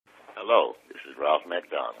Hello, this is Ralph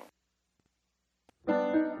MacDonald.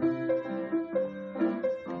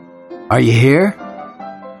 Are you here?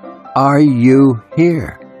 Are you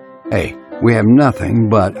here? Hey, we have nothing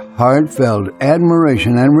but heartfelt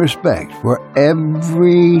admiration and respect for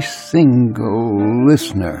every single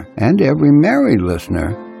listener and every married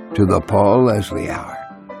listener to the Paul Leslie Hour.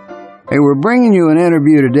 Hey, we're bringing you an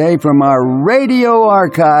interview today from our radio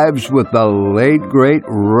archives with the late, great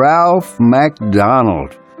Ralph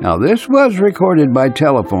MacDonald. Now, this was recorded by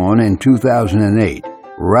telephone in 2008.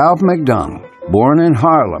 Ralph MacDonald, born in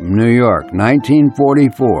Harlem, New York,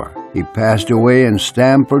 1944. He passed away in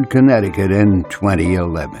Stamford, Connecticut in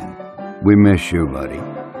 2011. We miss you, buddy.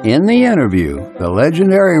 In the interview, the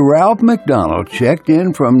legendary Ralph MacDonald checked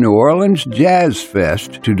in from New Orleans Jazz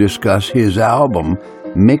Fest to discuss his album,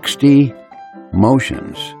 Mixty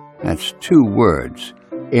Motions. That's 2 words.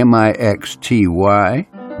 M-I-X-T-Y,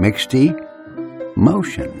 Mixty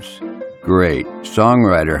Motions. Great.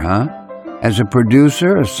 Songwriter, huh? As a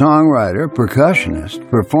producer, a songwriter, percussionist,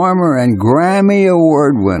 performer, and Grammy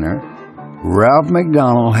Award winner, Ralph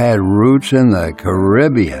MacDonald had roots in the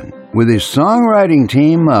Caribbean. With his songwriting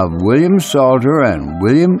team of William Salter and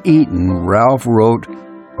William Eaton, Ralph wrote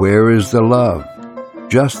Where Is the Love?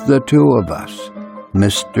 Just the Two of Us,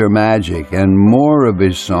 Mr. Magic, and more of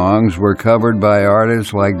his songs were covered by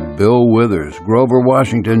artists like Bill Withers, Grover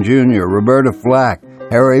Washington Jr., Roberta Flack,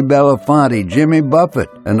 Harry Belafonte, Jimmy Buffett,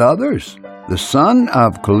 and others. The son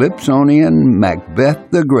of Calypsonian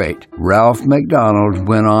Macbeth the Great, Ralph MacDonald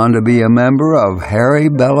went on to be a member of Harry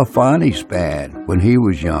Belafonte's band when he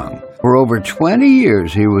was young. For over 20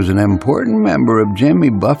 years, he was an important member of Jimmy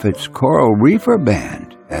Buffett's Coral Reefer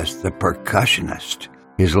band as the percussionist.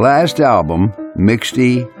 His last album,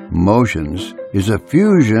 Mixty Motions, is a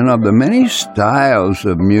fusion of the many styles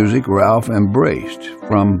of music Ralph embraced,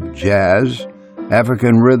 from jazz,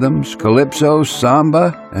 African rhythms, calypso,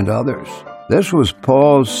 samba, and others. This was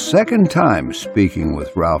Paul's second time speaking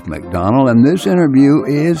with Ralph MacDonald, and this interview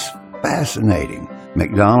is fascinating.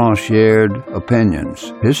 MacDonald shared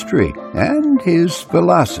opinions, history, and his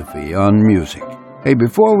philosophy on music. Hey,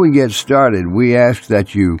 before we get started, we ask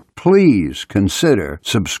that you please consider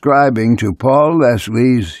subscribing to Paul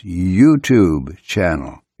Leslie's YouTube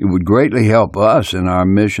channel. It would greatly help us in our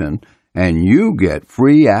mission, and you get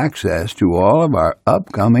free access to all of our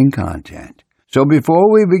upcoming content. So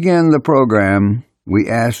before we begin the program, we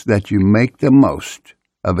ask that you make the most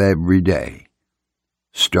of every day,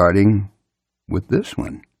 starting with this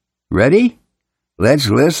one. Ready? Let's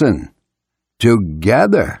listen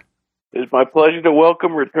together. It's my pleasure to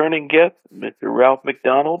welcome returning guest, Mr. Ralph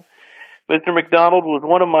MacDonald. Mr. MacDonald was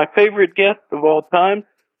one of my favorite guests of all time.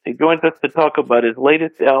 He joins us to talk about his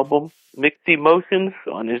latest album, Mixed Emotions,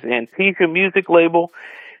 on his Antisha music label,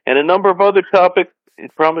 and a number of other topics.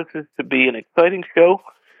 It promises to be an exciting show.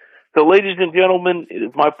 So, ladies and gentlemen, it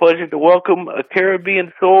is my pleasure to welcome a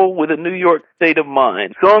Caribbean soul with a New York state of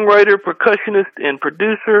mind. Songwriter, percussionist, and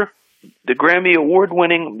producer, the Grammy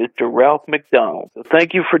Award-winning Mr. Ralph MacDonald. So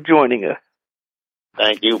thank you for joining us.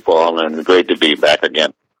 Thank you, Paul, and great to be back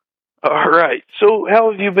again. All right. So how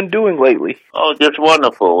have you been doing lately? Oh, just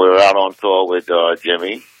wonderful. We're out on tour with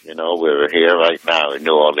Jimmy. You know, we're here right now in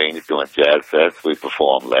New Orleans doing Jazz Fest. We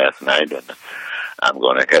performed last night, and I'm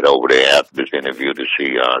going to head over there after this interview to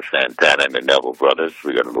see Santana and the Neville Brothers.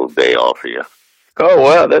 We got a little day off here. Oh,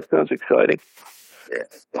 wow. That sounds exciting. Yeah,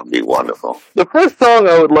 it's going to be wonderful. The first song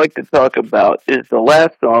I would like to talk about is the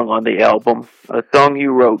last song on the album, a song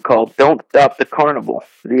you wrote called Don't Stop the Carnival.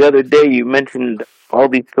 The other day you mentioned all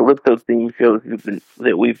these Calypso theme shows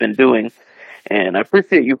that we've been doing, and I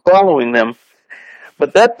appreciate you following them.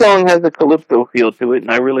 But that song has a Calypso feel to it,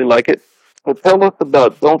 and I really like it. So tell us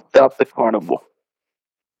about Don't Stop the Carnival.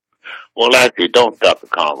 Well, actually, Don't Stop the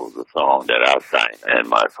Carnival is a song that I sang and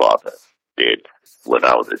my father did when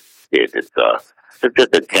I was a kid. It's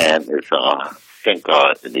just a can. It's, I think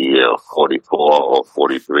in the year 44 or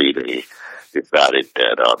 43, they decided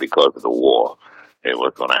that because of the war, it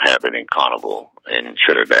was going to happen in Carnival in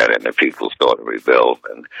Trinidad, and the people started to rebel.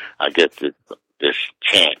 And I guess this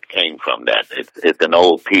chant came from that. It's an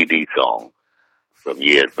old PD song from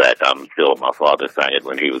years back. I'm sure my father sang it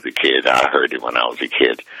when he was a kid. I heard it when I was a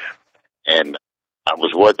kid. And I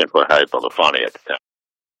was working for Harry Belafonte at the time.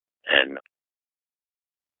 And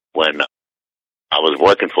when I was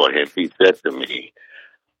working for him, he said to me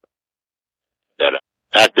that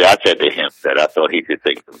actually I said to him that I thought he should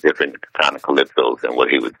sing some different kind of calypsos than what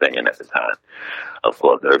he was singing at the time. Of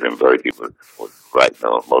course, Irving Berge was writing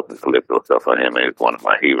most of the calypso stuff for him, and he was one of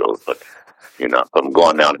my heroes. But from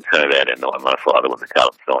going down to Trinidad and knowing my father was a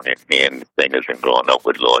Californian and singers and growing up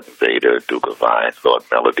with Lord Vader, Duke of Vines, Lord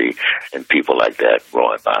Melody, and people like that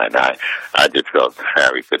growing by. And I just felt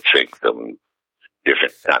Harry could sing some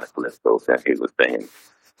different kind of calypso than he was singing.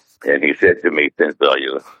 And he said to me, since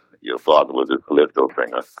your father was a calypso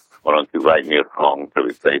singer, why don't you write me a song to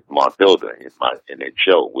replace Matilda in his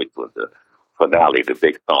show, which was the finale, the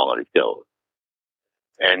big song of the show.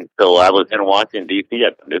 And so I was in Washington, D.C.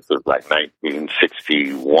 This was like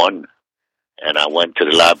 1961. And I went to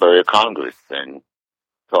the Library of Congress and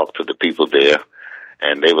talked to the people there.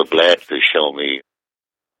 And they were glad to show me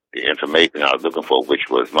the information I was looking for, which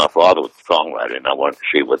was my father was a songwriter, and I wanted to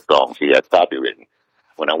see what songs he had copywritten.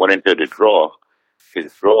 When I went into his drawer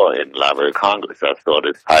in the Library of Congress, I saw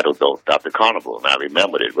this title, Don't Stop the Carnival, and I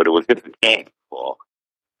remembered it, but it was just a game for.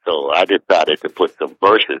 So I decided to put some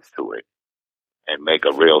verses to it and make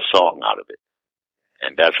a real song out of it.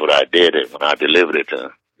 And that's what I did. And when I delivered it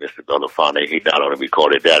to Mr. Belafonte, he not only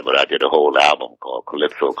recorded that, but I did a whole album called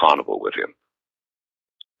Calypso Carnival with him.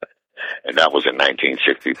 And that was in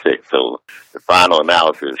 1966. So the final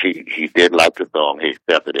analysis, he did like the song. He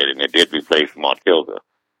accepted it, and it did replace Matilda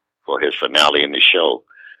for his finale in the show.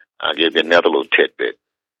 I'll give you another little tidbit.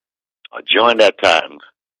 During that time,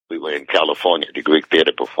 we were in California at the Greek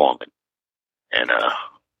Theater performing. And a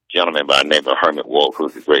gentleman by the name of Herman Wolf,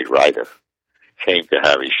 who's a great writer, came to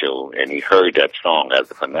Harry's show, and he heard that song as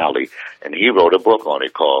the finale, and he wrote a book on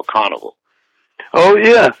it called Carnival. Oh,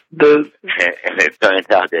 yeah. And it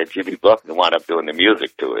turned out that Jimmy Buckner wound up doing the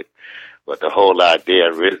music to it. But the whole idea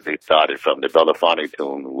originally started from the Belafonte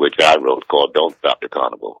tune, which I wrote, called Don't Stop the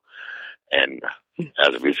Carnival. And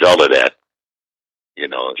as a result of that,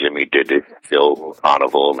 Jimmy did the show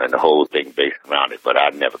Carnival and the whole thing based around it, but I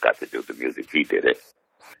never got to do the music. He did it.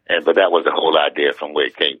 But that was the whole idea from where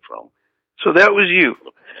it came from. So that was you.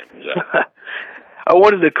 Yeah. I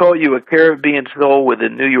wanted to call you a Caribbean soul with a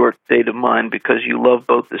New York state of mind because you love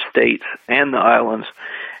both the states and the islands.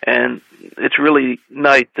 And it's really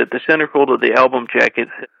nice that the centerfold of the album jacket,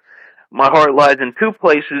 my heart lies in two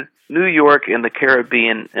places, New York and the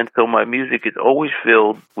Caribbean, and so my music is always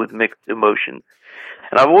filled with mixed emotions.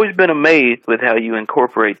 And I've always been amazed with how you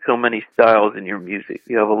incorporate so many styles in your music.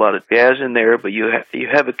 You have a lot of jazz in there, but you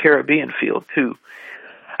have a Caribbean feel too.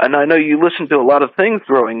 And I know you listened to a lot of things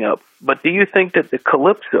growing up, but do you think that the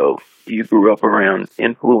calypso you grew up around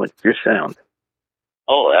influenced your sound?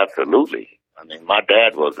 Oh, absolutely. I mean, my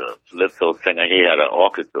dad was a calypso singer. He had an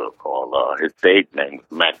orchestra called, his stage name was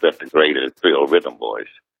Macbeth the Great, his Trio Rhythm Boys.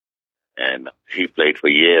 And he played for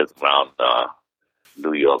years around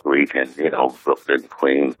New York region, Brooklyn,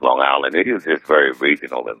 Queens, Long Island. He was just very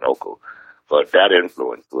regional and local. But that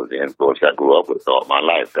influence was the influence I grew up with all my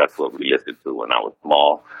life. That's what we listened to when I was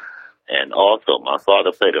small. And also, my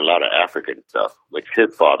father played a lot of African stuff, which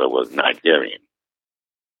his father was Nigerian.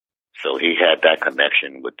 So he had that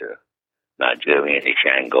connection with the Nigerian,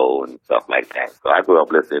 Ishango, and stuff like that. So I grew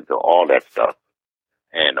up listening to all that stuff.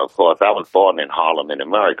 And, of course, I was born in Harlem in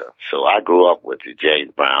America. So I grew up with the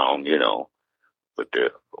James Brown,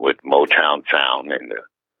 with Motown sound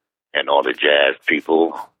and all the jazz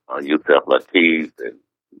people, Yusef Lateef and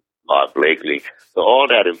Art Blakely. So all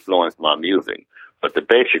that influenced my music. But the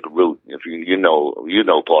basic root, if you know,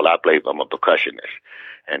 Paul, I'm a percussionist,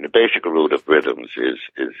 and the basic root of rhythms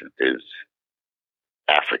is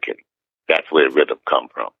African. That's where rhythm come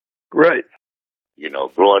from. Right.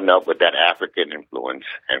 Growing up with that African influence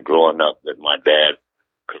and growing up with my dad's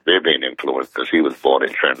Caribbean influence, because he was born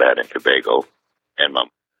in Trinidad and Tobago, and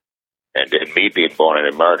then me being born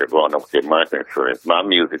in America, growing up with the American influence, my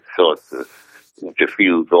music sought to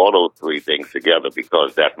fuse all those three things together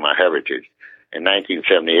because that's my heritage. In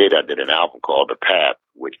 1978, I did an album called The Path,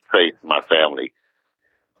 which traced my family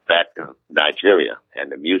back to Nigeria.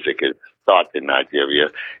 And the music starts in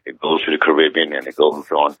Nigeria, it goes to the Caribbean, and it goes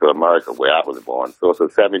on to America, where I was born. So it's a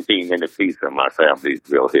 17-minute piece of my family's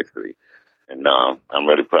real history. And I'm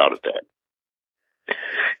really proud of that.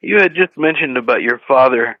 You had just mentioned about your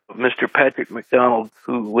father, Mr. Patrick MacDonald,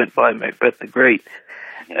 who went by Macbeth the Great.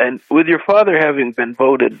 And with your father having been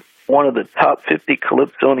voted one of the top 50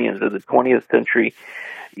 calypsonians of the 20th century,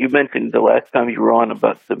 you mentioned the last time you were on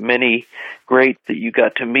about the many greats that you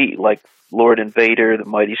got to meet, like Lord Invader, the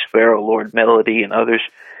Mighty Sparrow, Lord Melody, and others.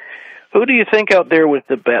 Who do you think out there was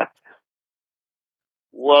the best?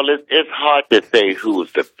 Well, it's hard to say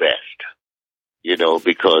who's the best,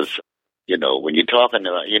 because, when you're talking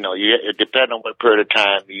about, it depends on what period of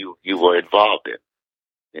time you were involved in.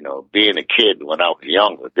 Being a kid when I was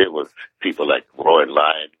younger, there was people like Roy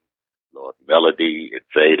Lyon, Lord Melody,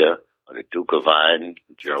 Zeta, or the Duke of Vine,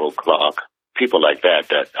 Gerald Clark, people like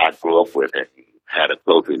that I grew up with and had a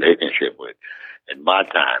close relationship with in my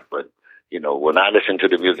time. But, when I listened to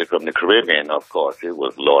the music from the Caribbean, of course, it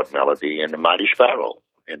was Lord Melody and the Mighty Sparrow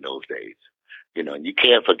in those days. And you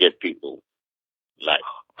can't forget people like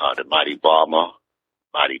the Mighty Bomber,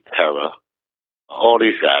 Mighty Terror. All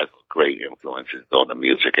these guys were great influences on the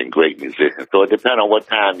music and great musicians. So it depends on what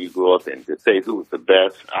time you grew up in. To say who's the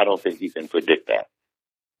best, I don't think you can predict that.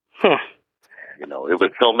 Huh. It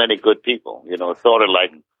was so many good people. It's sort of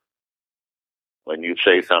like when you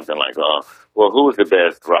say something like, well, who's the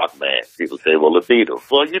best rock band? People say, well, the Beatles.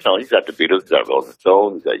 Well, you got the Beatles, you got Rolling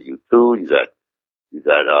Stones, you got U2, you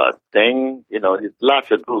got Sting. There's lots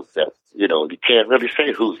of groups that, you can't really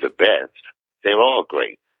say who's the best. They're all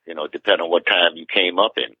great. Depending on what time you came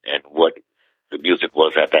up in and what the music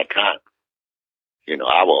was at that time.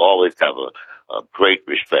 I will always have a great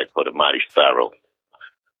respect for the Mighty Sparrow,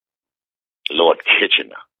 Lord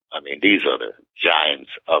Kitchener. I mean, these are the giants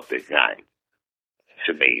of the giants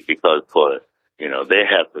to me because they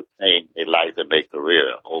have sustained their life and their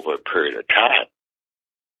career over a period of time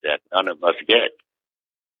that none of us get.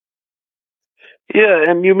 Yeah,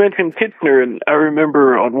 and you mentioned Kitchener, and I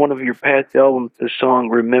remember on one of your past albums the song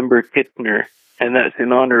Remember Kitchener, and that's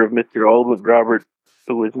in honor of Mr. Aldwood Robert,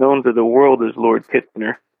 who was known to the world as Lord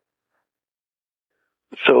Kitchener.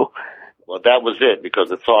 So, well, that was it, because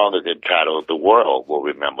the song is entitled The World Will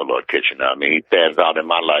Remember Lord Kitchener. I mean, he stands out in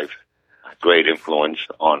my life. Great influence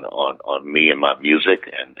on me and my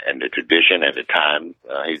music and the tradition at the time.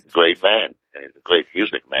 He's a great man. He's a great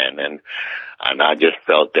music man. And I just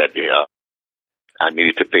felt that I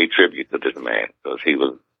needed to pay tribute to this man because he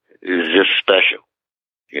was just special.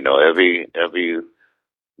 Every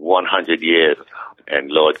 100 years and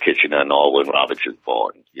Lord Kitchener and Aldwood Roberts is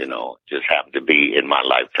born, just happened to be in my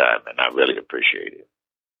lifetime, and I really appreciate it.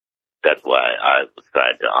 That's why I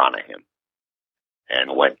decided to honor him.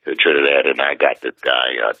 And went to Trinidad, and I got this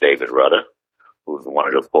guy, David Rudder, who's one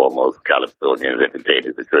of the foremost Californian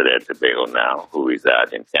entertainers in Trinidad and Tobago now, who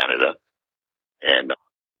resides in Canada. And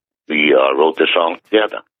we wrote the song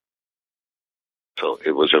together. So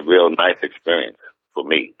it was a real nice experience for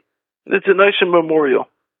me. it's a nice memorial.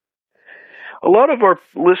 A lot of our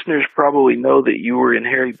listeners probably know that you were in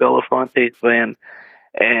Harry Belafonte's band,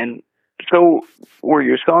 and so were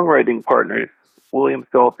your songwriting partners, William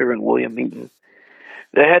Salter and William Eaton.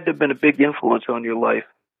 That had to have been a big influence on your life.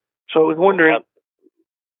 So I was wondering,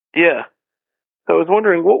 yeah. So I was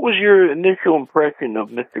wondering, what was your initial impression of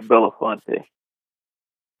Mr. Belafonte?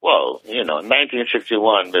 Well, in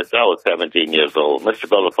 1961, I was 17 years old. Mr.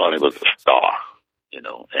 Belafonte was a star,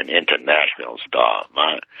 an international star.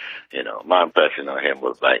 My impression of him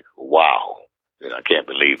was like, wow, I can't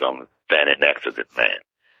believe I'm standing next to this man,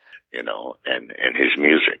 and his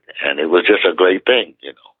music. And it was just a great thing,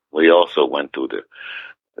 We also went through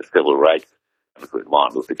the civil rights with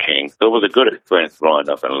Martin Luther King. So it was a good experience growing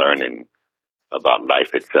up and learning about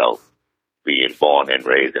life itself, being born and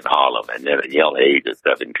raised in Harlem. And then at a young age of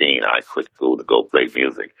 17, I quit school to go play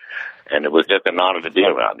music. And it was just an honor to be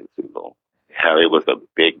around these people. Harry was a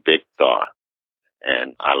big, big star.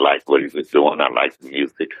 And I liked what he was doing. I liked the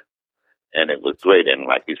music. And it was great. And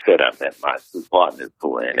like you said, I met my two partners who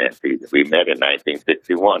were in Antigua. We met in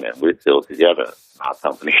 1961, and we're still together. Our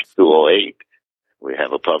company is 208. We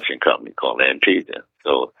have a publishing company called Antigua.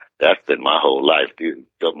 So that's been my whole life.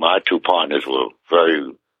 My two partners were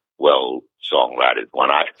very well songwriters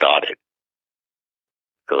when I started.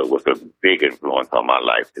 So it was a big influence on my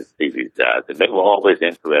life to see these guys. And they were always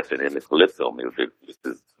interested in the calypso music, which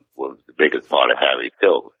was the biggest part of Harry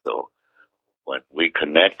too. So when we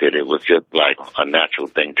connected, it was just like a natural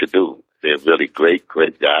thing to do. They're really great,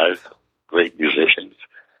 great guys, great musicians.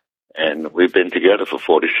 And we've been together for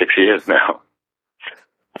 46 years now.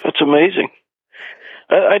 That's amazing.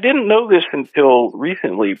 I didn't know this until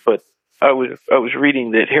recently, but I was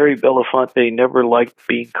reading that Harry Belafonte never liked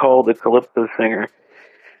being called a calypso singer.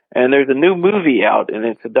 And there's a new movie out, and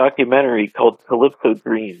it's a documentary called Calypso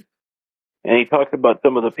Dreams. And he talks about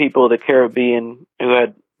some of the people of the Caribbean who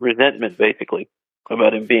had resentment, basically,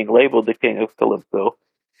 about him being labeled the king of calypso.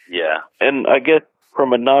 Yeah. And I guess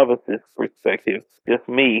from a novice's perspective, just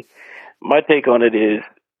me, my take on it is,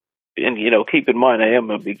 and keep in mind, I am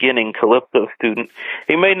a beginning calypso student.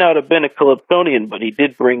 He may not have been a calypsonian, but he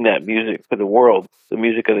did bring that music to the world, the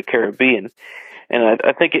music of the Caribbean. And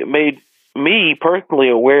I think it made me personally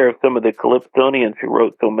aware of some of the calypsonians who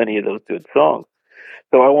wrote so many of those good songs.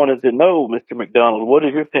 So I wanted to know, Mr. MacDonald, what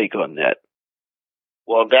is your take on that?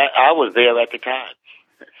 Well, I was there at the time.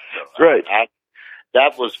 So right.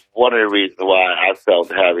 That was one of the reasons why I felt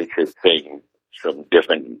Harry could sing some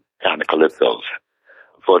different kind of calypsos.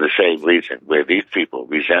 for the same reason, where these people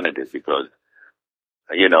resented it because,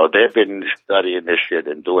 they've been studying this shit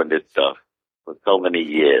and doing this stuff for so many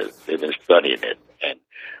years. They've been studying it. And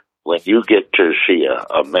when you get to see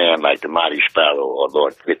a man like the Mighty Sparrow or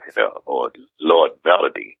Lord Kitchener or Lord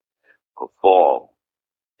Melody perform,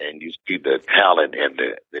 and you see the talent and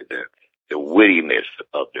the wittiness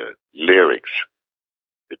of the lyrics,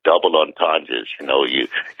 the double entendres,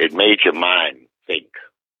 it made your mind think.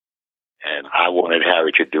 And I wanted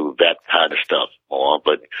Harry to do that kind of stuff more,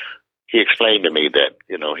 but he explained to me that,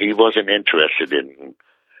 he wasn't interested in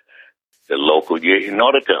the local. In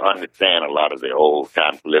order to understand a lot of the old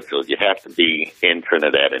time calypsos, you have to be in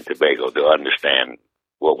Trinidad and Tobago to understand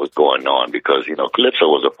what was going on because, calypso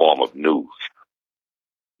was a form of news.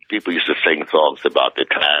 People used to sing songs about the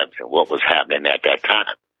times and what was happening at that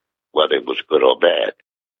time, whether it was good or bad.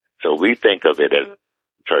 So we think of it as in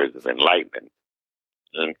terms of enlightenment,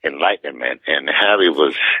 and Harry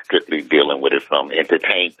was strictly dealing with it from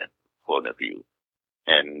entertainment point of view.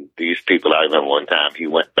 And these people, I remember one time he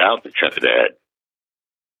went down to Trinidad,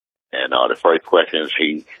 and the first questions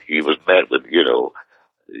he was met with,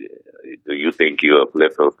 do you think you're a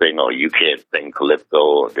calypso singer or you can't sing calypso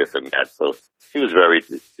or this and that? So he was very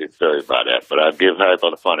disturbed by that. But I give Harry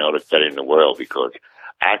all the fun all the credit in the world because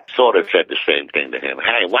I sort of said the same thing to him.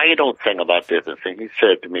 Hey, why you don't sing about this and sing? He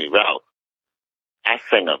said to me, Ralph,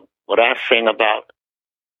 what I sing about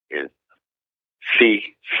is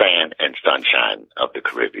sea, sand, and sunshine of the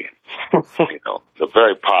Caribbean. The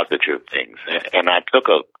very positive things. And I took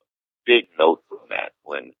a big note from that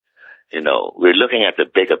when, we're looking at the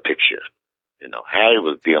bigger picture. Harry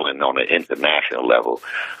was dealing on an international level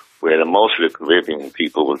where the most of the Caribbean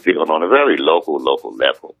people was dealing on a very local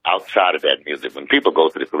level. Outside of that music, when people go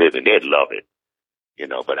to the Caribbean, they'd love it,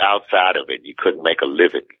 but outside of it, you couldn't make a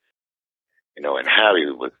living. And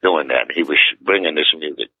Harry was doing that. He was bringing this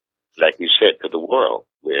music, like you said, to the world,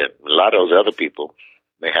 where a lot of those other people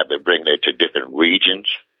may have to bring it to different regions,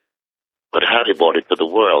 but Harry brought it to the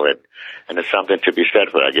world, and there's something to be said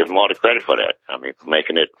for that. I give him all the credit for that. I mean, for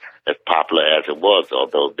making it as popular as it was,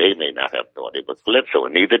 although they may not have thought it was calypso,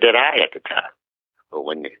 and neither did I at the time. But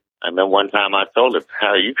I remember one time I told him,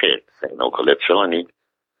 Harry, you can't sing no calypso, and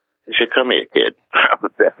he said, come here, kid.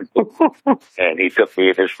 And he took me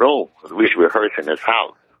in his room. We rehearsed in his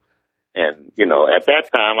house. And, at that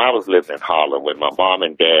time, I was living in Harlem with my mom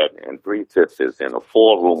and dad and 3 sisters in a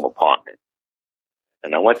 4-room apartment.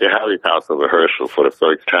 And I went to Harry's house for rehearsal for the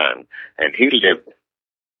first time. And he lived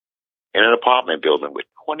in an apartment building with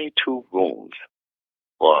 22 rooms.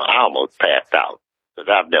 Well, I almost passed out because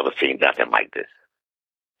I've never seen nothing like this.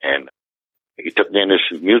 And he took me in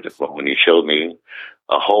this music room and he showed me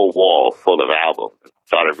a whole wall full of albums.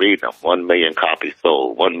 Started reading them. 1 million copies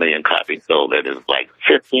sold, 1 million copies sold. And it was like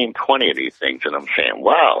 15, 20 of these things. And I'm saying,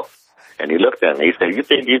 wow. And he looked at me. He said, you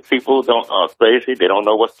think these people are crazy? They don't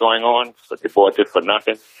know what's going on? But they bought this for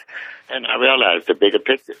nothing? And I realized the bigger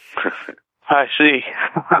picture. I see.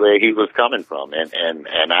 Where he was coming from. And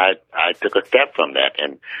I took a step from that.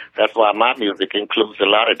 And that's why my music includes a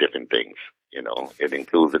lot of different things. It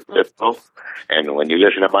includes the calypso. And when you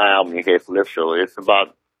listen to my album, you hear calypso, it's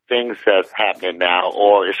about things that's happening now,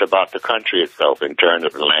 or it's about the country itself in terms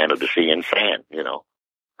of the land of the sea and sand,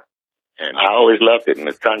 And I always loved it in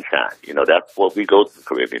the sunshine. That's what we go to the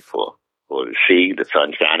Caribbean for the sea, the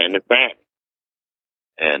sunshine, and the sand.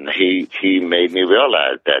 And he made me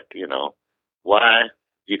realize that, why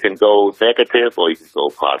you can go negative or you can go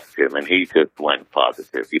positive. And he just went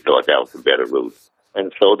positive. He thought that was a better route.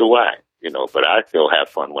 And so do I, but I still have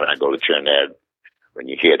fun when I go to Trinidad. When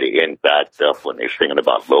you hear the inside stuff, when they're singing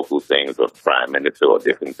about local things or prime minister or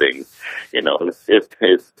different things,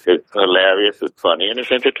 it's hilarious, it's funny, and it's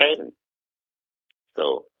entertaining.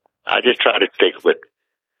 So I just try to stick with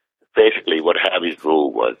basically what Harry's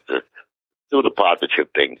rule was, to do the positive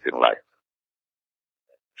things in life.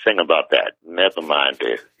 Sing about that. Never mind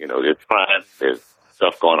there's crime, there's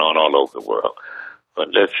stuff going on all over the world. But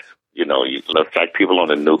let's like people on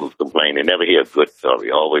the news complain, they never hear a good story,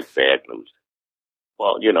 always bad news.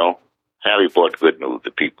 Well, Harry brought good news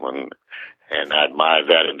to people, and I admire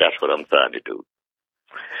that, and that's what I'm trying to do.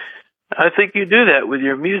 I think you do that with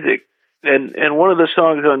your music. And one of the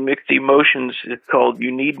songs on Mixed Emotions is called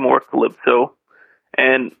You Need More Calypso.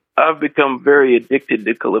 And I've become very addicted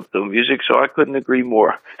to calypso music, so I couldn't agree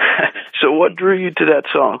more. So what drew you to that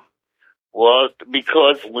song? Well,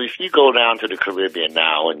 because if you go down to the Caribbean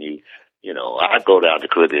now, and I go down to the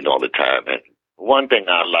Caribbean all the time, and one thing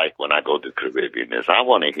I like when I go to the Caribbean is I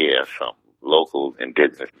want to hear some local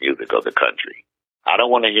indigenous music of the country. I don't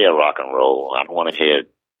want to hear rock and roll. I don't want to hear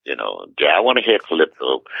I want to hear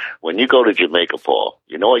calypso. When you go to Jamaica, Paul,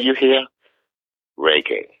 you know what you hear?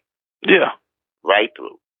 Reggae. Yeah. Right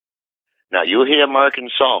through. Now, you hear American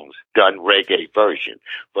songs done reggae version,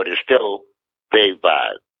 but it's still their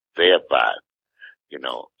vibe,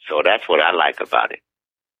 So that's what I like about it.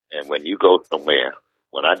 And when you go somewhere,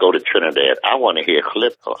 when I go to Trinidad, I want to hear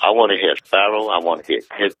calypso. I want to hear Sparrow. I want to hear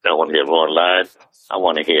Hits. I want to hear Ron Line. I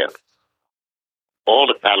want to hear all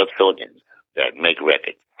the calypsonians that make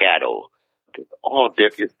records. Shadow.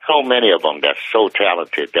 There's so many of them that's so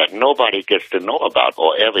talented that nobody gets to know about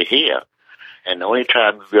or ever hear. And the only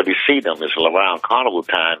time you really see them is around carnival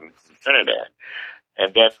time in Trinidad.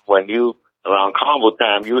 And then around carnival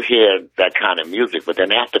time, you hear that kind of music. But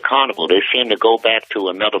then after carnival, they seem to go back to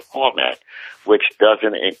another format, which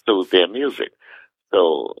doesn't include their music.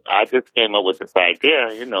 So I just came up with this idea,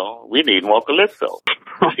 we need more calypso.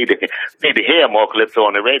 We need to hear more calypso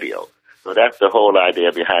on the radio. So that's the whole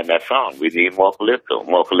idea behind that song. We need more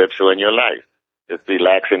calypso in your life. Just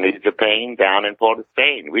relax and ease the pain down in Port of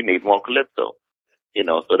Spain. We need more calypso.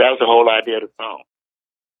 So that was the whole idea of the song.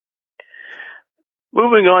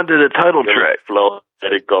 Moving on to the title track. Flow,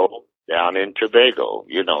 let it go down in Tobago,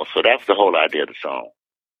 So that's the whole idea of the song.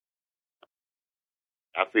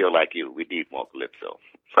 I feel like we need more calypso.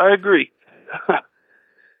 I agree.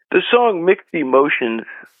 The song Mixed Emotions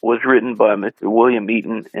was written by Mr. William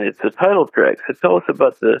Eaton, and it's the title track. So tell us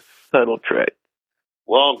about the title track.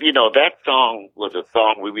 Well, that song was a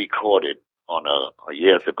song we recorded on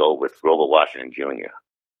years ago with Grover Washington Jr.,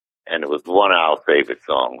 and it was one of our favorite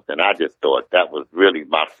songs. And I just thought that was really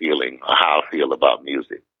my feeling, or how I feel about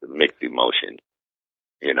music, the mixed emotions,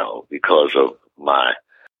 because of my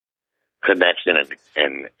connection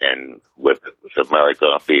and with America,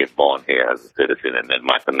 being born here as a citizen, and then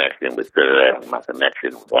my connection with Trinidad and my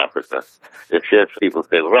connection with Africa. It's just people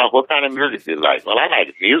say, well, what kind of music do you like? Well, I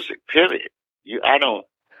like music, period.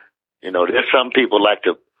 There's some people like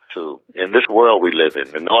to, in this world we live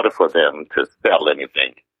in order for them to sell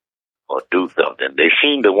anything or do something, they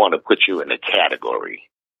seem to want to put you in a category.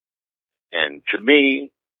 And to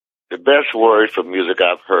me, the best word for music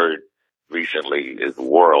I've heard recently is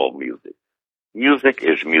world music. Music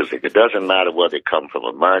is music. It doesn't matter whether it comes from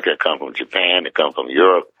America, it comes from Japan, it comes from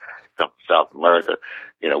Europe, it comes from South America,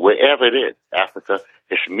 wherever it is, Africa,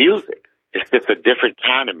 it's music. It's just a different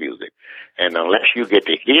kind of music. And unless you get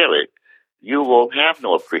to hear it, you won't have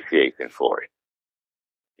no appreciation for it.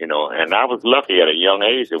 And I was lucky at a young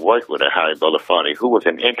age to work with a Harry Belafonte, who was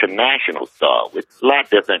an international star, which is a lot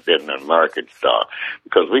different than an American star,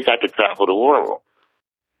 because we got to travel the world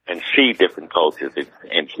and see different cultures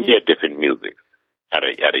and hear different music at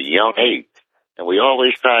a young age. And we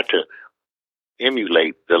always try to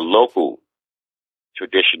emulate the local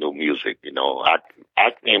traditional music. I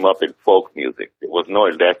came up in folk music. There was no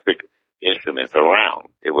electric instruments around.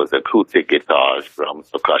 It was acoustic guitars, drums,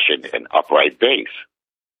 percussion, and upright bass.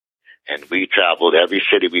 And we traveled every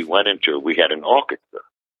city we went into. We had an orchestra.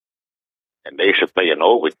 And they used to play an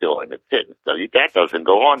overture in the pit. So that doesn't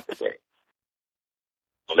go on today.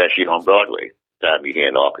 Unless you're on Broadway, time you hear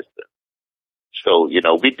an orchestra. So,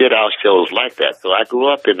 we did our shows like that. So I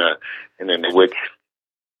grew up in which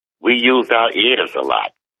we used our ears a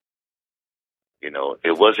lot.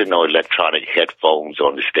 There wasn't no electronic headphones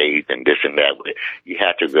on the stage and this and that. You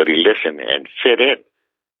had to really listen and fit in.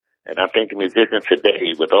 And I think the musicians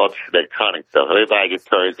today, with all this electronic stuff, everybody just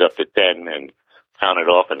turns up to 10 and count it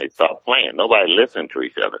off and they start playing. Nobody listens to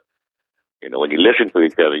each other. When you listen to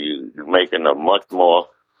each other, you're making a much more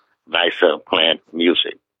nicer planned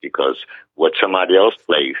music, because what somebody else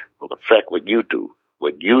plays will affect what you do.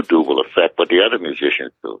 What you do will affect what the other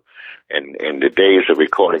musicians do. And in the days of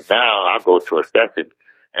recording now, I'll go to a session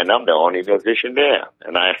and I'm the only musician there.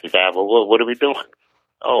 And I ask the guy, well, what are we doing?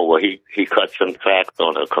 Oh, well, he cut some tracks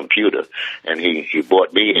on a computer and he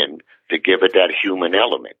brought me in to give it that human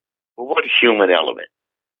element. Well, what is human element?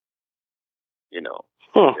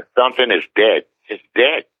 If something is dead, it's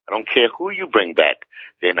dead. I don't care who you bring back.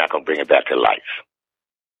 They're not going to bring it back to life.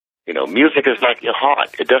 Music is like your heart.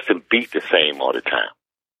 It doesn't beat the same all the time.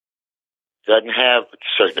 It doesn't have a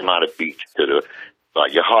certain amount of beats to it.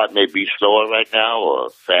 Your heart may be slower right now or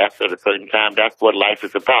faster at a certain time. That's what life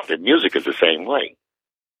is about. And music is the same way.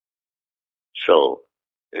 So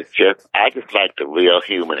I just like the real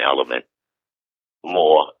human element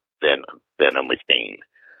more than a machine.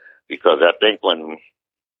 Because I think when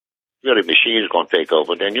really machines going to take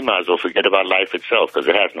over, then you might as well forget about life itself, because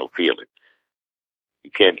it has no feeling. You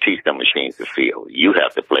can't teach the machines to feel. You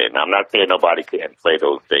have to play it. Now, I'm not saying nobody can't play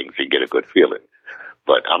those things and get a good feeling,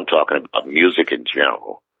 but I'm talking about music in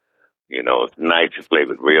general. It's nice to play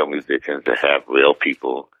with real musicians, to have real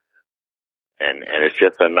people. And it's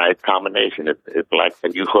just a nice combination. It's like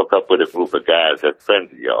when you hook up with a group of guys that's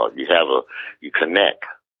friends of y'all, you connect.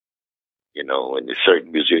 When the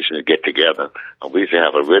certain musicians get together, and we used to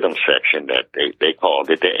have a rhythm section that they called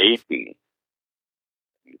it the A team.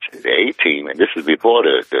 The A team, and this was before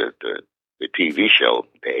the TV show.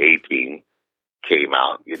 The A team came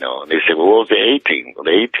out, and they said, well, what was the A team? Well,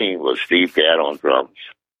 the A team was Steve Gadd on drums,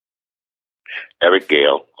 Eric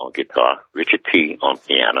Gale on guitar, Richard T on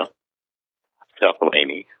piano, Chuck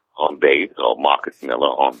Laney on bass, or Marcus Miller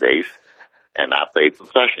on bass, and I played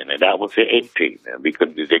percussion, and that was the A team. And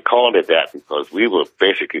they called it that because we were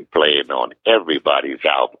basically playing on everybody's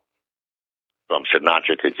album, from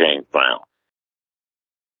Sinatra to James Brown.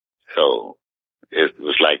 So it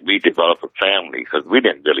was like we developed a family because we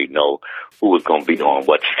didn't really know who was going to be on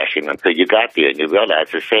what session until you got there and you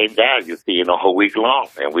realized the same guys you see a whole week long,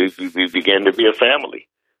 and we began to be a family.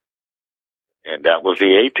 And that was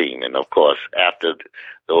the A team. And of course, after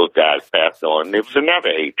those guys passed on, there was another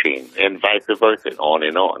A team, and vice versa, on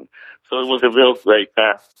and on. So it was a real great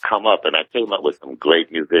time to come up, and I came up with some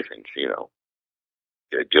great musicians,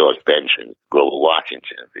 the George Benson, Grover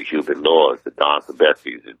Washington, the Hubert Laws, the Don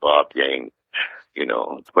Silvestris, the Bob James,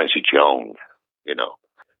 Quincy Jones,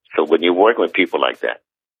 So when you work with people like that,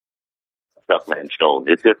 Stuckman Jones,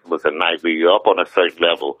 it just was a night where you're up on a certain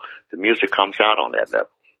level, the music comes out on that level.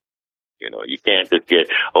 You can't just get,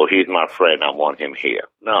 oh, he's my friend, I want him here.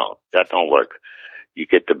 No, that don't work. You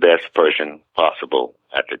get the best person possible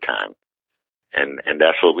at the time. And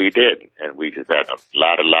that's what we did. And we just had a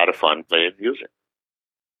lot of fun playing music.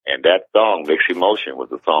 And that song, Mixed Emotion,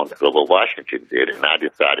 was a song that Grover Washington did. And I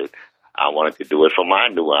decided I wanted to do it for my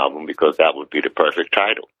new album because that would be the perfect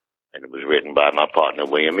title. And it was written by my partner,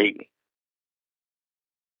 William Eaton.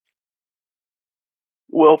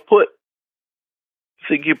 Well put. I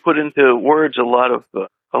think you put into words a lot of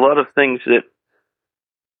things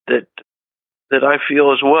that I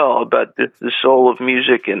feel as well about the soul of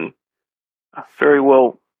music, and very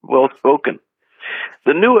well spoken.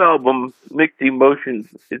 The new album, Mixed Emotions,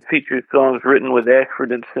 it features songs written with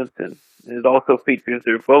Ashford and Simpson. It also features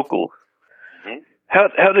their vocals. Mm-hmm.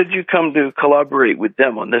 How did you come to collaborate with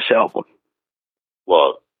them on this album?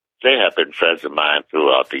 Well, they have been friends of mine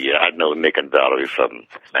throughout the year. I know Nick and Valerie from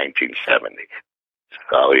 1970.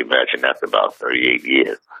 So I would imagine that's about 38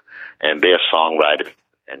 years. And they're songwriters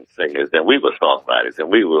and singers, and we were songwriters, and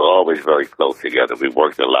we were always very close together. We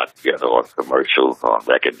worked a lot together on commercials, on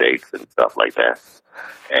record dates, and stuff like that.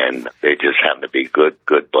 And they just happened to be good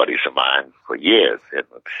buddies of mine for years. And,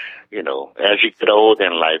 as you get older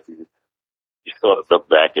in life, you sort of look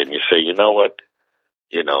back and you say, you know what?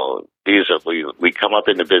 We come up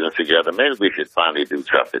in the business together. Maybe we should finally do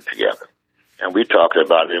something together. And we talked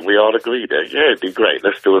about it, and we all agreed that, yeah, it'd be great.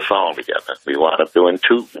 Let's do a song together. We wound up doing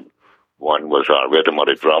two. One was Rhythm of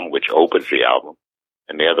the Drum, which opens the album.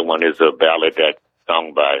 And the other one is a ballad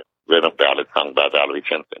rhythm ballad sung by Valerie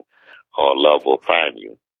Simpson, called Love Will Find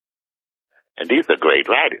You. And these are great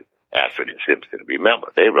writers, Ashford and Simpson.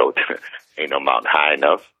 Remember, they wrote Ain't No Mountain High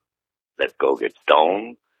Enough, Let's Go Get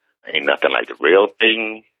Stoned, Ain't Nothing Like the Real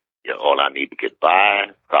Thing, All I Need to Get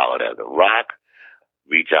By, Solid as a Rock,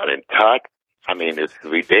 Reach Out and Touch. I mean, it's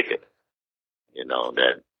ridiculous,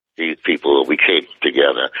 that these people, we came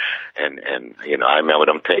together and I remember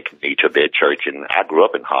them taking me to their church, and I grew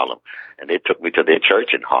up in Harlem, and they took me to their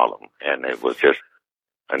church in Harlem, and it was just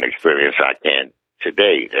an experience I can't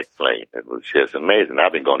today explain. It was just amazing.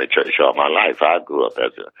 I've been going to church all my life. I grew up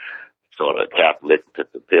as a sort of Catholic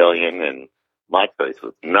Episcopalian, and my church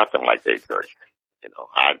was nothing like their church.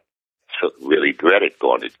 I really dreaded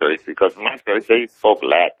going to church because my church, they spoke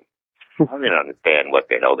Latin. I didn't understand what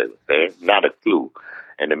the hell they were saying. Not a clue.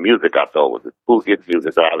 And the music I thought was the spookiest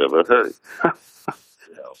music I've ever heard.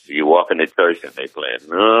 You walk in the church and they playing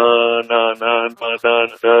no, no, no, no, no,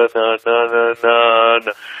 no, no, no, no,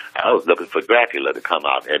 no. I was looking for Dracula to come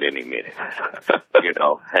out at any minute.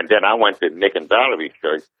 And then I went to Nick and Valerie's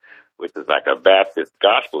church, which is like a Baptist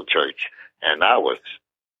gospel church, and I was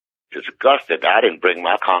disgusted. I didn't bring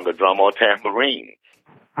my conga drum or tambourine.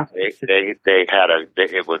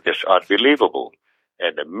 It was just unbelievable.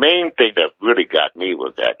 And the main thing that really got me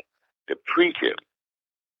was that the preacher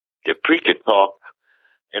talked.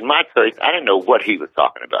 In my church, I didn't know what he was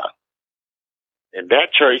talking about. In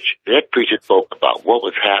that church, that preacher spoke about what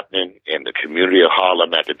was happening in the community of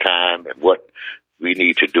Harlem at the time and what we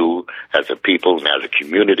need to do as a people and as a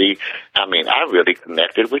community. I mean, I really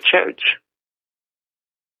connected with church.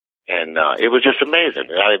 And it was just amazing.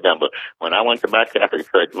 I remember when I went to my Catholic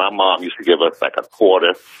church, my mom used to give us like a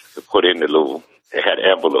quarter to put in the little, they had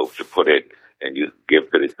envelopes to put in, and you give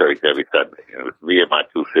to the church every Sunday. And it was me and my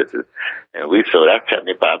two sisters. And we saw that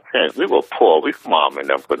 75 cents. We were poor. We mom and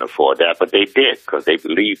them couldn't afford that, but they did because they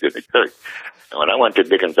believed in the church. And when I went to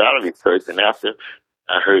Dickens Valley Church, and after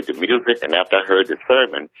I heard the music and after I heard the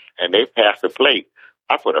sermon, and they passed the plate,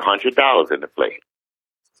 I put $100 in the plate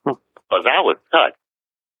because I was touched.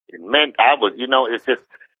 It meant I was, it's just,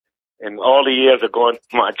 in all the years of going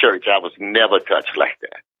to my church, I was never touched like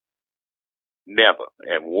that. Never.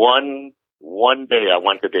 And one day I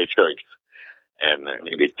went to their church, and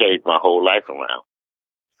it changed my whole life around.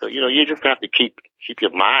 So, you just have to keep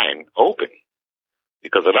your mind open.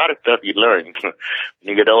 Because a lot of stuff you learn, when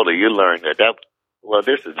you get older, you learn well,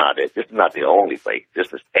 this is not it. This is not the only way. This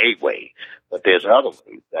is a way. But there's other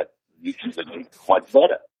ways that you can do much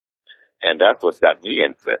better. And that's what got me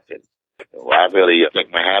interested. So I really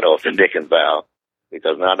took my hat off to Dickens Val,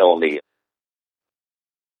 because not only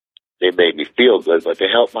they made me feel good, but they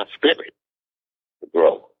helped my spirit to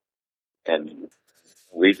grow. And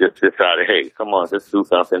we just decided, hey, come on, let's do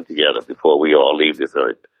something together before we all leave this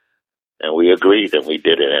earth. And we agreed and we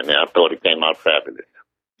did it, and I thought it came out fabulous.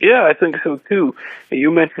 Yeah, I think so too.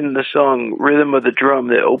 You mentioned the song Rhythm of the Drum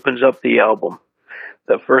that opens up the album.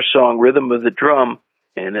 The first song, Rhythm of the Drum,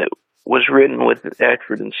 and it was written with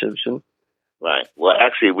Ashford and Simpson. Right. Well,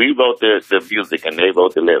 actually, we wrote the music and they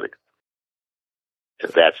wrote the lyrics to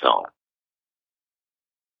that song.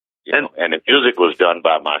 And the music was done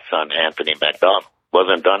by my son, Anthony MacDonald. It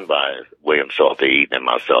wasn't done by William Salter Eaton and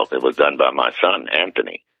myself. It was done by my son,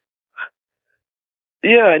 Anthony.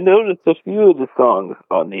 Yeah, I noticed a few of the songs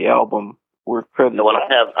on the album were credited. Well,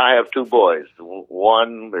 I have two boys.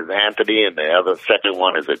 One is Anthony, and the second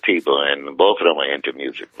one is Atiba, and both of them are into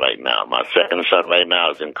music right now. My second son right now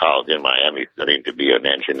is in college in Miami studying to be an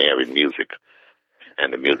engineer in music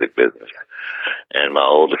and the music business. And my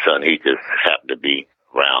older son, he just happened to be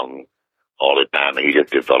around all the time, and he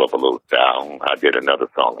just developed a little style. I did another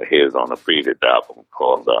song of his on a previous album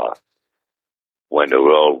called When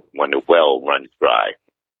the Well Runs Dry,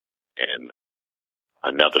 and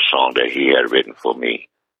another song that he had written for me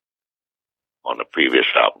on the previous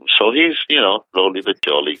album. So he's, slowly but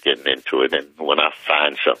surely getting into it. And when I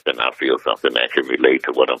find something, I feel something that can relate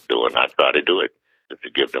to what I'm doing, I try to do it just to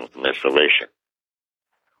give them some inspiration.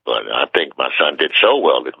 But I think my son did so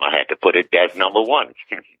well that I had to put it as number one.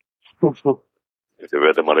 It's the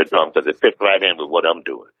Rhythm of the Drum, because it fits right in with what I'm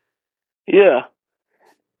doing. Yeah.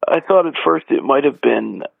 I thought at first it might have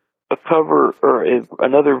been a cover or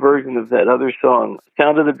another version of that other song,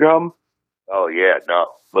 Sound of the Drum. Oh, yeah, no.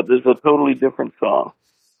 But there's a totally different song.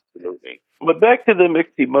 Absolutely. But back to the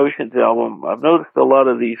Mixed Emotions album, I've noticed a lot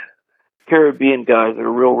of these Caribbean guys are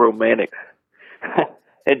real romantic.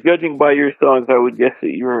 And judging by your songs, I would guess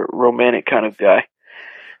that you're a romantic kind of guy.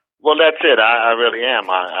 Well, that's it. I really am.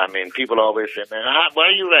 I mean, people always say, man, why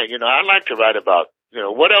are you writing? I like to write about,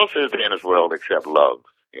 what else is there in this world except love?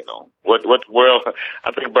 What world,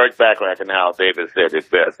 I think Burt Bacharach and Hal David said it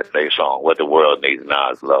best in their song, what the world needs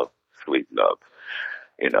now is love, sweet love.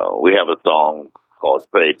 We have a song called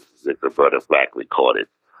Faith that the brother Black recorded,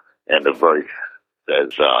 and the verse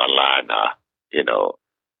says a line,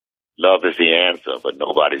 love is the answer, but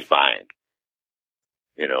nobody's buying.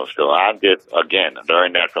 So I just, again,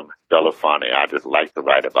 learned that from Belafonte. I just like to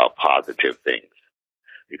write about positive things.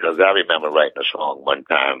 Because I remember writing a song one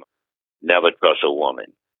time, Never Trust a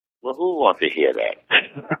Woman. Well, who wants to hear that?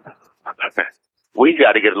 We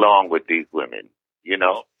got to get along with these women, You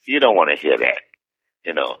don't want to hear that,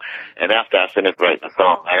 And after I finished writing the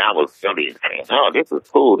song, and I was really saying, oh, this is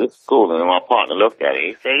cool. And my partner looked at it.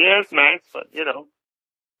 He said, yeah, it's nice, but, I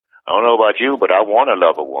don't know about you, but I want to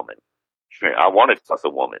love a woman. I want to trust a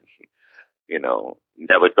woman.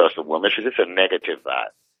 Never trust a woman. It's just a negative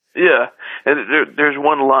vibe. Yeah, and there's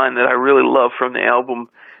one line that I really love from the album,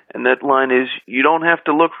 and that line is, you don't have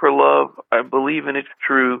to look for love. I believe in it's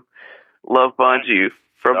true. Love finds you.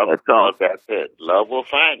 From that song. That's it. Love will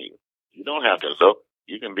find you. You don't have to look.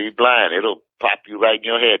 You can be blind. It'll pop you right in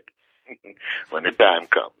your head when the time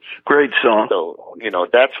comes. Great song. So,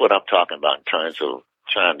 that's what I'm talking about in terms of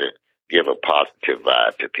trying to give a positive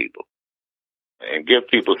vibe to people. And give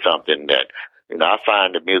people something that, I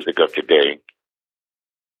find the music of today,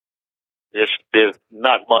 there's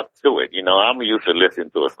not much to it. I'm used to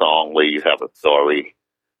listening to a song where you have a story,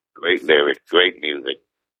 great lyrics, great music,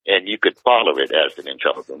 and you could follow it as an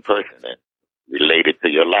intelligent person and relate it to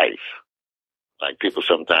your life. Like people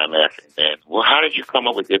sometimes ask me, man, well, how did you come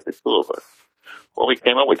up with just the two of us? Well, we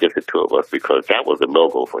came up with just the two of us because that was the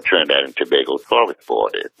logo for Trinidad and Tobago's Forest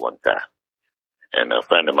Board at one time. And a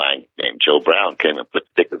friend of mine named Joe Brown came and put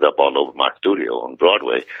stickers up all over my studio on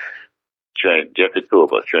Broadway. Just the two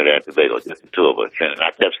of us, Trinidad and Tobago, just the two of us. And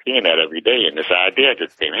I kept seeing that every day, and this idea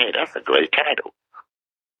just came, hey, that's a great title.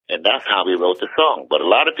 And that's how we wrote the song. But a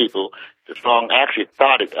lot of people, the song actually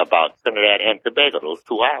started about Trinidad and Tobago, those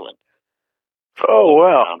two islands. Oh,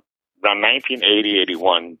 wow. Around 1980,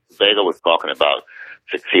 81, Tobago was talking about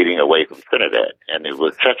succeeding away from Trinidad. And it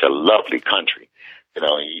was such a lovely country. You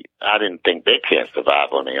know, I didn't think they can't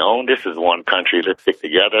survive on their own. This is one country. Let's stick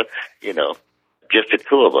together. You know, just the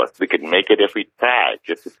two of us. We could make it if we tried.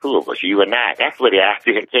 Just the two of us, you and I. That's where the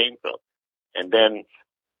idea came from. And then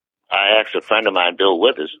I asked a friend of mine, Bill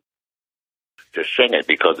Withers, to sing it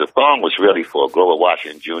because the song was really for a Grover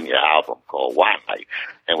Washington Jr. album called Wine Light.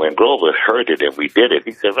 And when Grover heard it and we did it,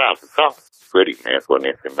 he said, Ralph, the song's pretty, man, for an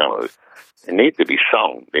instrumental. It needs to be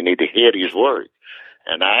sung. They need to hear these words.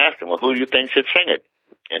 And I asked him, well, who do you think should sing it?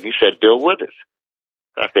 And he said, Bill Withers.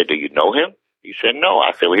 I said, do you know him? He said, no.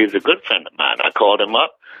 I said, well, he's a good friend of mine. I called him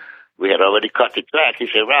up. We had already cut the track. He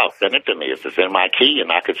said, Ralph, send it to me. If it's in my key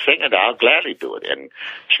and I could sing it, I'll gladly do it. And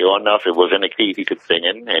sure enough, it was in a key he could sing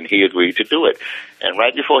in, and he agreed to do it. And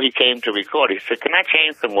right before he came to record, he said, can I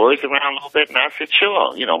change some words around a little bit? And I said,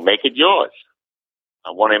 sure, make it yours.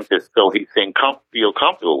 I want him to, so he feel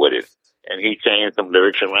comfortable with it. And he changed some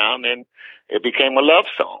lyrics around, and it became a love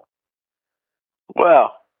song.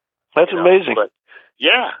 Wow. That's amazing. But,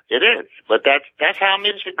 yeah, it is. But that's how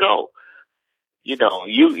music goes.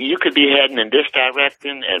 You could be heading in this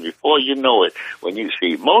direction, and before you know it, when you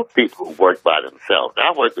see most people work by themselves.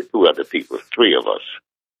 I work with two other people, three of us.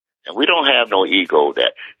 And we don't have no ego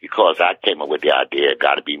that because I came up with the idea, it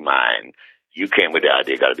got to be mine. You came with the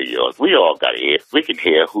idea, got to be yours. We all got to hear. We can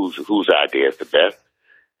hear whose idea is the best.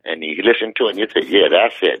 And you listen to it and you say, yeah,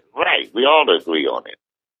 that's it. Right. We all agree on it.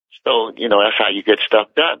 So, that's how you get stuff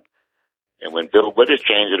done. And when Bill Withers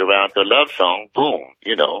changed it around to a love song, boom,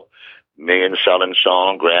 million-selling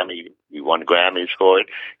song, Grammy, we won Grammys for it.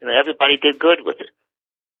 Everybody did good with it.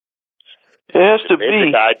 It has to be.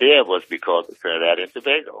 The idea was because of Trinidad and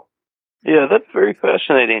Tobago. Yeah, that's very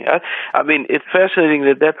fascinating. I mean, it's fascinating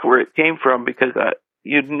that that's where it came from because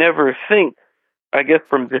you'd never think, I guess,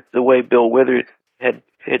 from just the way Bill Withers had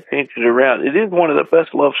changed it around. It is one of the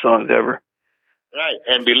best love songs ever. Right,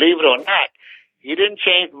 and believe it or not, he didn't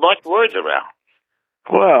change much words around.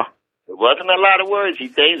 Wow. There wasn't a lot of words he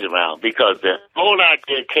changed around because the whole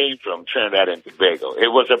idea came from Trinidad and Tobago.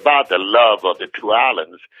 It was about the love of the two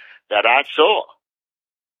islands that I saw.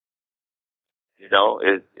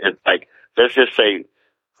 It's like, let's just say,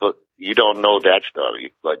 you don't know that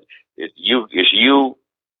story, but it's you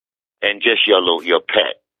and just your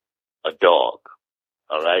pet, a dog.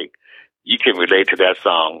 All right? You can relate to that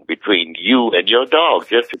song between you and your dog,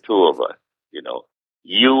 just the two of us,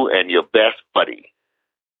 you and your best buddy.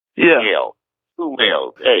 Yeah. Male, two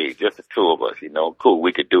males. Hey, just the two of us, cool,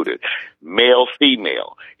 we could do this. Male,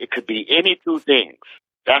 female. It could be any two things.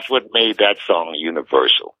 That's what made that song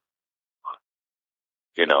universal.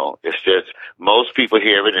 It's just most people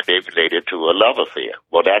hear it and they relate it to a love affair.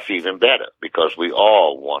 Well, that's even better because we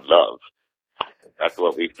all want love. That's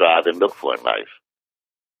what we strive and look for in life.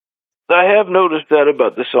 I have noticed that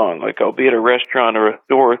about the song. Like I'll be at a restaurant or a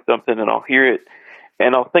store or something and I'll hear it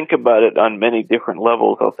and I'll think about it on many different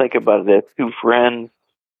levels. I'll think about it as two friends.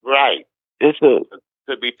 Right. It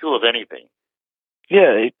could be two of anything.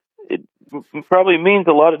 Yeah, it probably means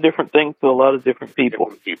a lot of different things to a lot of different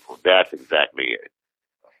people. That's exactly it.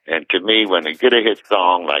 And to me, when they get a hit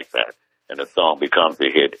song like that and the song becomes a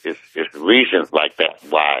hit, it's reasons like that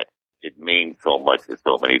why it means so much to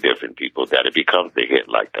so many different people that it becomes a hit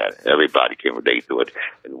like that. Everybody can relate to it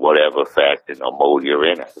in whatever fashion or mode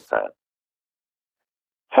you're in at the time.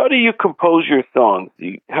 How do you compose your songs?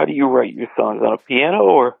 How do you write your songs? On a piano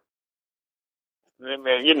or?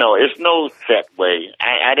 It's no set way.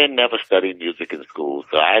 I didn't never study music in school,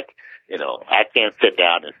 so I can't sit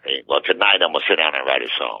down and say, well, tonight I'm going to sit down and write a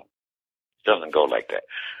song. It doesn't go like that.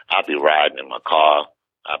 I'll be riding in my car.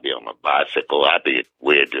 I'll be on my bicycle. I'll be at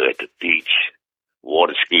the beach,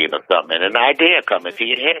 water skiing or something, and an idea comes into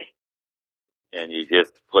your head. And you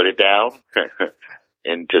just put it down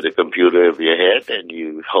into the computer of your head, and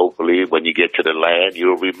you hopefully, when you get to the land,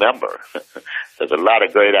 you'll remember. There's a lot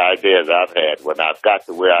of great ideas I've had. When I got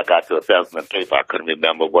to where I got to a pencil and tape, I couldn't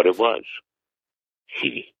remember what it was.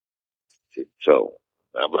 So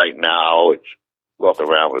right now, I always walk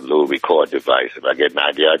around with a little record device. If I get an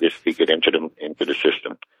idea, I just speak it into the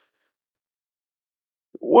system.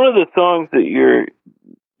 One of the songs that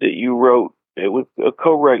you wrote It was a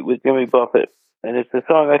co-write with Jimmy Buffett, and it's a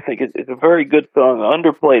song I think it's a very good song,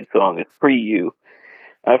 underplayed song. It's Free You.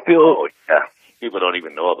 I feel. Oh, yeah. People don't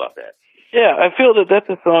even know about that. Yeah, I feel that that's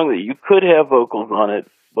a song that you could have vocals on it,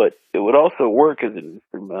 but it would also work as an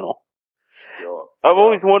instrumental. Sure. I've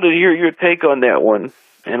always wanted to hear your take on that one.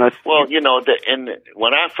 And well,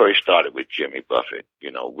 when I first started with Jimmy Buffett,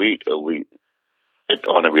 we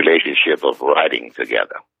on a relationship of writing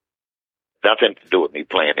together. Nothing to do with me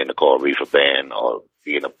playing in the Coral Reefer band or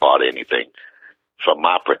being a part of anything. From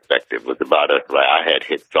my perspective, it was about us. Right? I had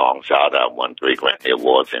hit songs out. I won 3 Grammy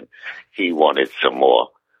Awards, and he wanted some more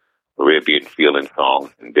Caribbean feeling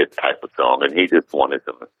songs and this type of song, and he just wanted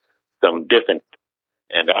some different.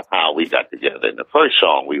 And that's how we got together. And the first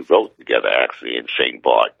song we wrote together, actually, in St.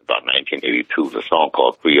 Bart, about 1982, was a song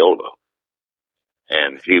called Criolla.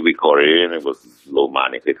 And he recorded it, and it was a low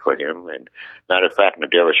mining hit for him. And matter of fact,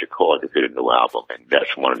 Nadera Shakur did a new album, and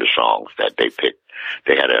that's one of the songs that they picked.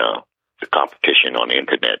 They had the competition on the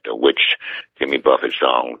internet of which Jimmy Buffett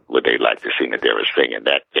song would they like to see Nadera sing, and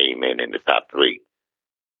that came in the top 3.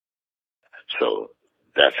 So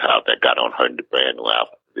that's how that got on her brand new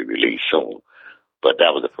album to be released soon. But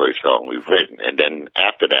that was the first song we've written. And then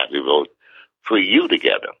after that, we wrote Free You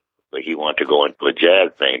together. But he wanted to go into a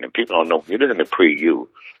jazz vein. And people don't know, you listen to Free You,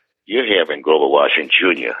 you're hearing Grover Washington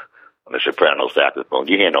Jr. on the soprano saxophone.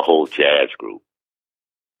 You're hearing a whole jazz group,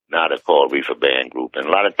 not a Coral Reefer band group. And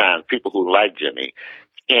a lot of times people who like Jimmy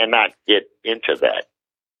cannot get into that.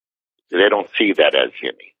 They don't see that as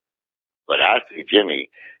Jimmy. But I see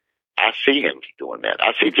Jimmy, I see him doing that.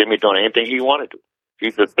 I see Jimmy doing anything he wanted to.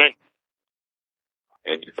 He's a thing.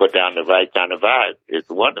 And you put down the right kind of vibe. It's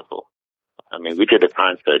wonderful. I mean, we did a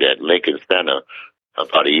concert at Lincoln Center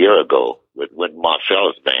about a year ago with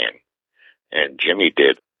Marcel's band. And Jimmy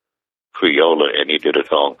did Criolla, and he did a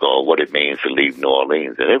song called What It Means to Leave New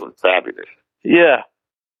Orleans. And it was fabulous. Yeah.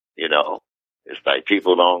 It's like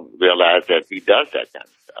people don't realize that he does that kind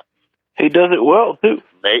of stuff. He does it well, too.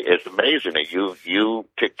 It's amazing that you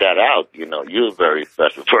picked that out. You're a very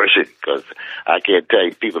special person because I can't tell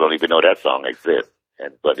you, people don't even know that song exists.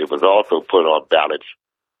 But it was also put on ballads,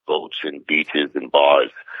 boats, and beaches and bars,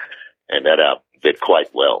 and that did quite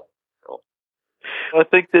well. So. I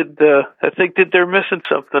think that they're missing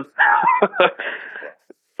something.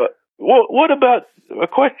 But what about a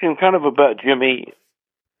question, kind of about Jimmy?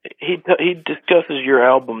 He discusses your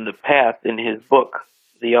album, The Path, in his book,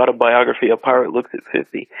 The Autobiography: A Pirate Looks at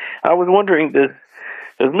 50. I was wondering, does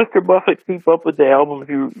Mr. Buffett keep up with the albums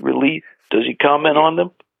you release? Does he comment on them?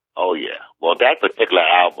 Oh, yeah. Well, that particular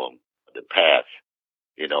album, The Path,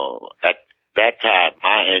 at that time,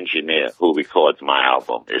 my engineer who records my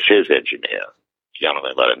album is his engineer, a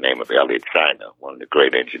gentleman by the name of Elliot Steiner, one of the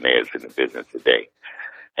great engineers in the business today.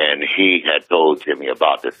 And he had told Jimmy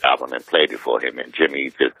about this album and played it for him, and Jimmy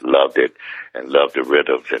just loved it and loved the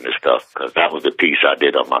rhythms and the stuff, because that was a piece I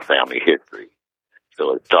did on my family history.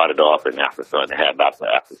 So it started off in Africa, and it had lots of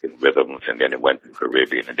African rhythms, and then it went to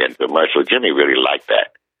Caribbean, and then commercial. Jimmy really liked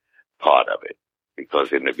that part of it,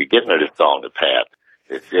 because in the beginning of the song, The Path,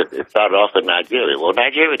 it started off in Nigeria. Well,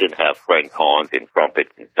 Nigeria didn't have French horns and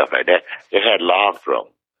trumpets and stuff like that. They had log drums,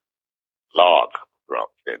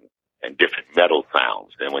 and different metal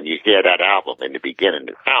sounds. And when you hear that album in the beginning,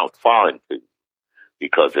 it sounds foreign to you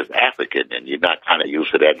because it's African and you're not kind of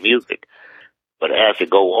used to that music. But as it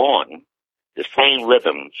go on, the same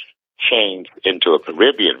rhythms change into a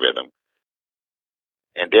Caribbean rhythm,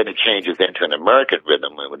 and then it changes into an American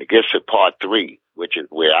rhythm. And when it gets to part 3, which is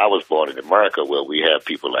where I was born in America, where we have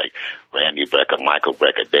people like Randy Brecker, Michael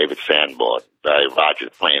Brecker, David Sanborn, Barry Rogers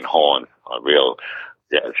playing horns, a real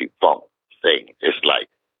jazzy funk thing. It's like,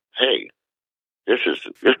 hey, this is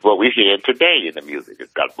what we hear today in the music.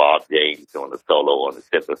 It's got Bob James doing a solo on the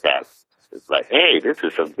synthesizer. It's like, hey, this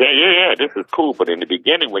is this is cool. But in the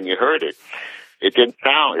beginning, when you heard it, it didn't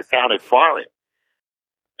sound, it sounded foreign.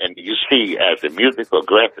 And you see, as the music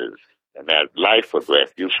progresses and as life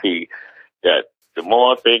progresses, you see that the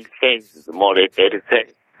more things change, the more they change.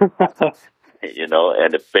 And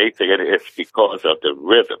the basic, it's because of the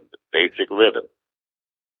rhythm, the basic rhythm.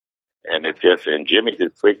 And and Jimmy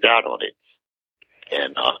just freaked out on it.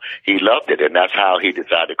 And he loved it, and that's how he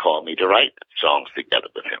decided to call me to write songs together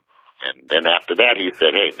with him. And then after that, he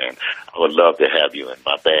said, hey, man, I would love to have you in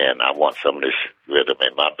my band. I want some of this rhythm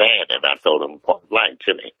in my band. And I told him, point blank,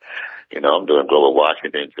 Jimmy, I'm doing Grover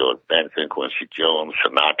Washington, George Benson, Quincy Jones,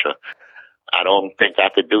 Sinatra. I don't think I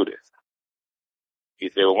could do this. He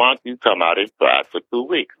said, well, why don't you come out and try it for 2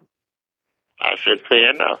 weeks? I said, fair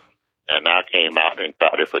enough. And I came out and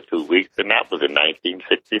tried it for 2 weeks, and that was in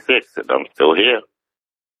 1966, and I'm still here.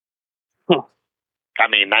 Huh. I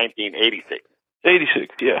mean, 1986.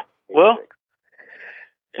 86, yeah. Well,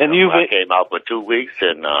 and I came out for 2 weeks,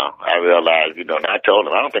 and I realized, and I told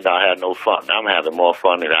him, I don't think I'll have no fun. I'm having more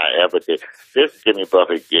fun than I ever did. This Jimmy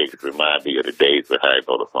Buffett gigs remind me of the days with Harry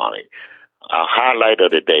Belafonte. Our highlight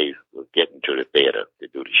of the days was getting to the theater to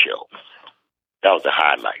do the show. That was the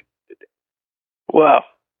highlight. Wow.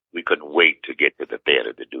 We couldn't wait to get to the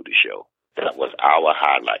theater to do the show. That was our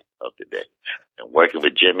highlight of the day. And working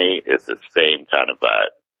with Jimmy is the same kind of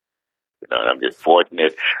vibe. I'm just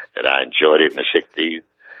fortunate that I enjoyed it in the 60s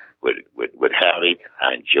with Harry.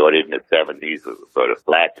 I enjoyed it in the 70s with Roberta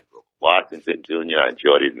Flack, Washington Jr. I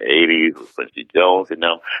enjoyed it in the 80s with Quincy Jones,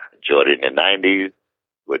 enjoyed it in the 90s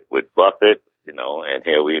with Buffett, and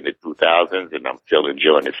here we in the 2000s, and I'm still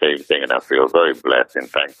enjoying the same thing, and I feel very blessed and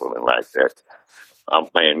thankful and like that. I'm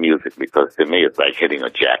playing music because to me it's like hitting a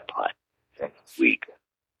jackpot. That's sweet.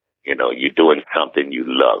 You're doing something you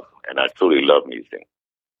love, and I truly love music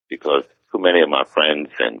because too many of my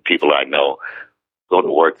friends and people I know go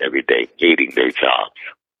to work every day hating their jobs.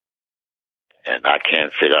 And I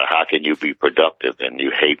can't figure out how can you be productive and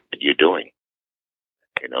you hate what you're doing.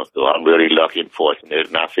 So I'm really lucky and fortunate,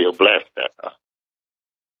 and I feel blessed that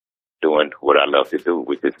doing what I love to do,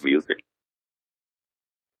 which is music.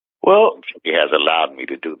 Well, he has allowed me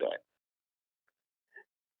to do that.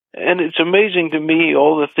 And it's amazing to me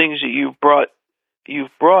all the things that you've brought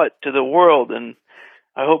to the world, and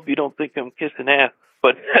I hope you don't think I'm kissing ass,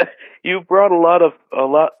 but you've brought a lot of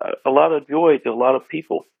joy to a lot of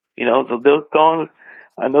people. Those songs,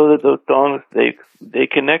 I know that those songs they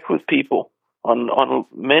connect with people on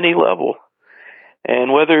many levels.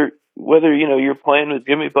 And whether you're playing with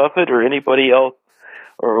Jimmy Buffett or anybody else,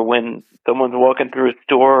 or when someone's walking through a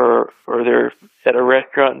store or they're at a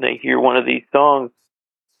restaurant and they hear one of these songs,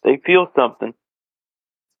 they feel something.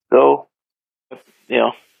 So,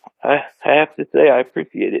 I have to say I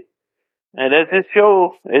appreciate it. And as this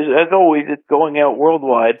show, as always, it's going out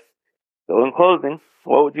worldwide. So in closing,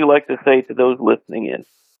 what would you like to say to those listening in?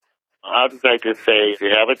 I'd just like to say, if you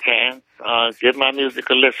have a chance, give my music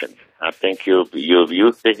a listen. I think you're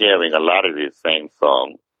used to hearing a lot of these same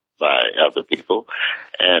songs by other people.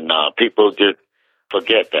 And people just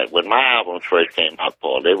forget that. When my albums first came out,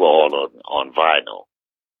 Paul, they were all on vinyl.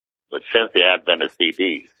 But since the advent of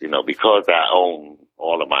CDs, because I own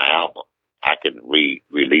all of my albums, I can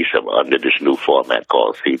release them under this new format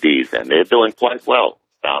called CDs, and they're doing quite well.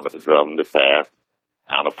 Sound of the Drum, The Past,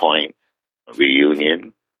 Counterpoint,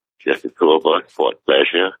 Reunion, Just the Two of Us, Fort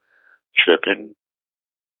Pleasure, Trippin',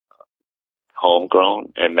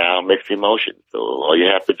 Homegrown, and now Mixed Emotion. So all you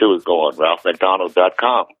have to do is go on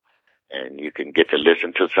RalphMacDonald.com, and you can get to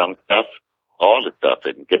listen to some stuff, all the stuff,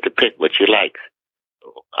 and get to pick what you like.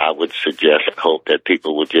 So I would suggest and hope that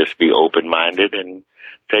people would just be open-minded and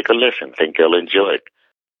take a listen. Think they'll enjoy it.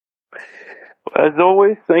 As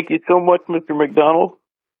always, thank you so much, Mr. MacDonald,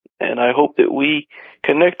 and I hope that we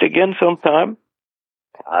connect again sometime.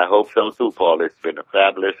 I hope so too, Paul. It's been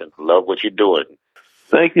fabulous, and love what you're doing.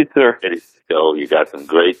 Thank you, sir. So you got some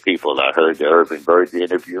great people. I heard the Urban Birds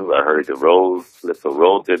interview. I heard the Flipper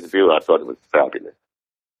Rose interview. I thought it was fabulous.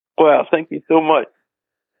 Wow, thank you so much.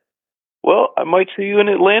 Well, I might see you in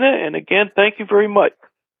Atlanta, and again, thank you very much.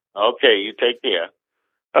 Okay, you take care.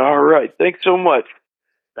 All right, thanks so much.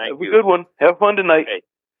 Thank you. Have a good one. Have fun tonight. Okay.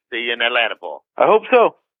 See you in Atlanta, Paul. I hope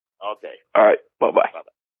so. Okay. All right, bye-bye.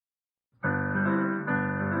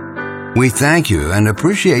 We thank you and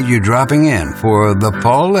appreciate you dropping in for the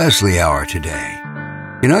Paul Leslie Hour today.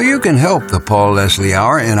 You can help the Paul Leslie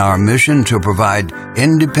Hour in our mission to provide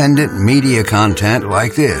independent media content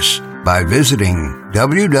like this by visiting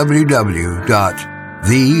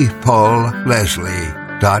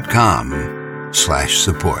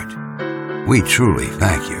www.thepaulleslie.com/support. We truly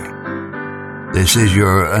thank you. This is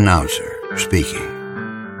your announcer speaking.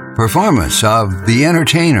 Performance of The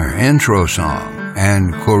Entertainer intro song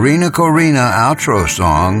and Corina outro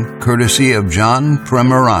song, courtesy of John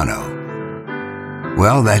Primorano.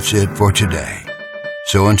 Well, that's it for today.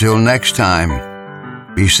 So until next time,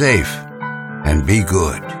 be safe and be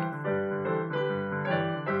good.